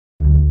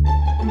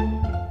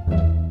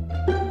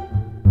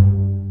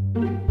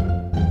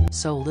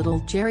So little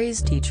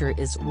Jerry's teacher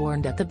is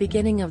warned at the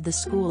beginning of the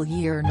school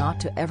year not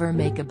to ever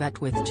make a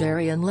bet with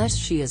Jerry unless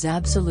she is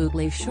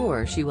absolutely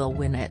sure she will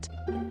win it.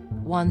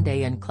 One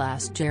day in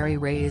class, Jerry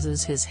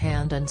raises his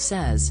hand and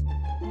says,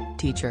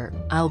 "Teacher,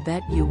 I'll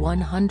bet you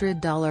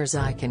 $100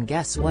 I can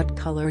guess what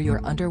color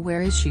your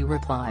underwear is." She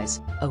replies,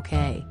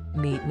 "Okay,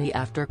 meet me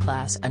after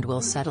class and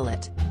we'll settle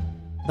it."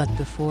 But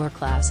before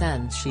class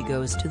ends, she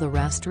goes to the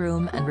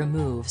restroom and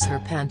removes her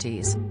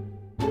panties.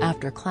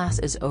 After class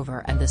is over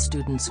and the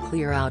students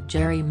clear out,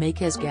 Jerry make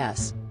his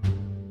guess.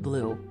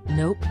 "Blue."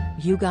 "Nope,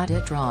 you got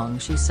it wrong,"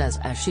 she says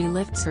as she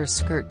lifts her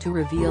skirt to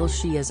reveal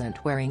she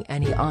isn't wearing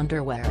any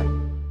underwear.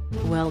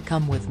 "Well,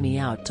 come with me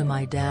out to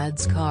my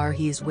dad's car,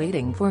 he's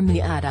waiting for me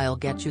and I'll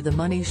get you the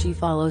money." She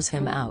follows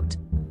him out.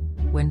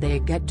 When they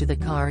get to the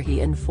car,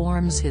 he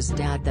informs his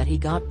dad that he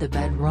got the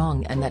bet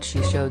wrong and that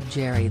she showed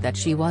Jerry that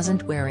she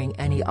wasn't wearing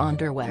any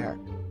underwear.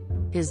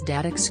 His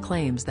dad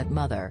exclaims that,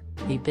 "Mother,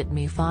 he bit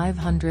me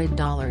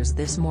 $500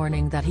 this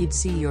morning that he'd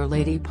see your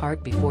lady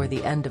part before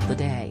the end of the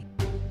day."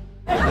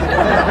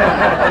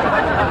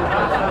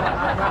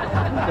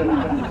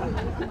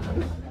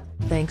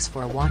 Thanks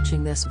for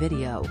watching this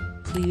video.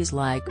 Please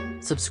like,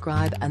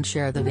 subscribe and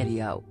share the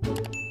video.